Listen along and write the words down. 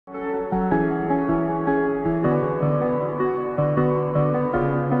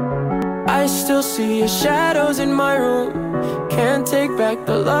I still see your shadows in my room. Can't take back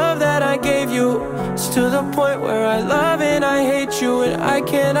the love that I gave you. It's to the point where I love and I hate you, and I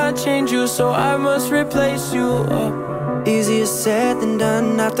cannot change you, so I must replace you. Easier said than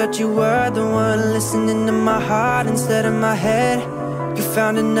done. I thought you were the one, listening to my heart instead of my head. You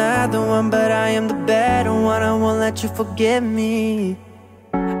found another one, but I am the better one. I won't let you forget me.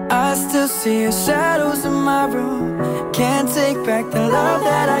 I still see your shadows in my room. Can't take back the love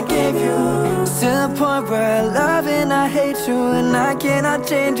that I gave you. It's to the point where I love and I hate you, and I cannot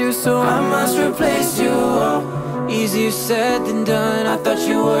change you, so I must replace you. Easier said than done. I thought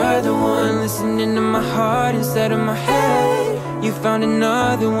you were the one, listening to my heart instead of my head. You found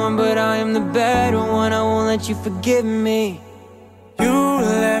another one, but I am the better one. I won't let you forgive me. You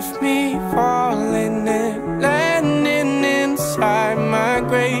left me falling and landing inside my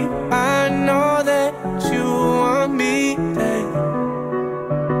grave. I know that you want me dead.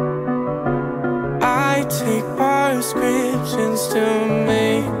 I take prescriptions to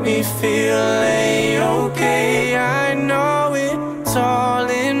make me feel A-okay. I know it's all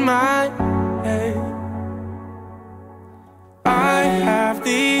in my head. I have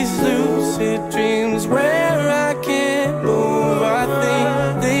these lucid dreams where I can't move. I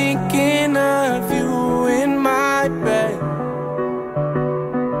think, thinking of you in my bed.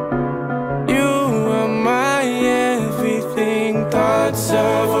 You are my everything. Thoughts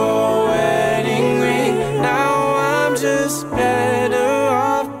of a wedding ring. Now I'm just better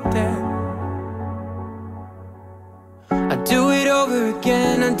off dead. I'd do it over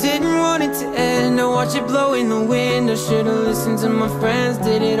again. I didn't want it to end. I watch it blow in the wind. I should've listened to my friends.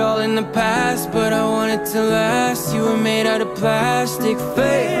 Did it all in the past, but I wanted to last. You were made out of plastic,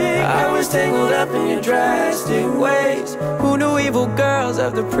 fake. I was tangled up in your drastic ways. Who knew evil girls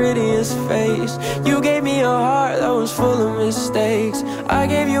have the prettiest face? You gave me a heart that was full of mistakes. I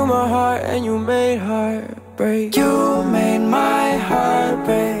gave you my heart and you made heartbreak. You made my heart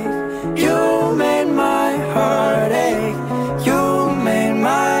break. You made my heart ache. You made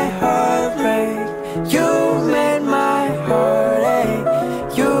my heart break. You made my heart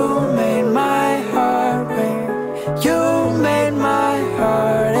ache. You made my heart break. You made my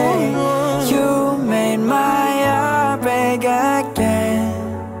heart ache. You made my heart break again.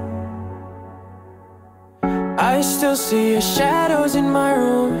 I still see your shadows in my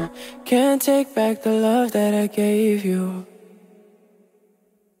room. Can't take back the love that I gave you.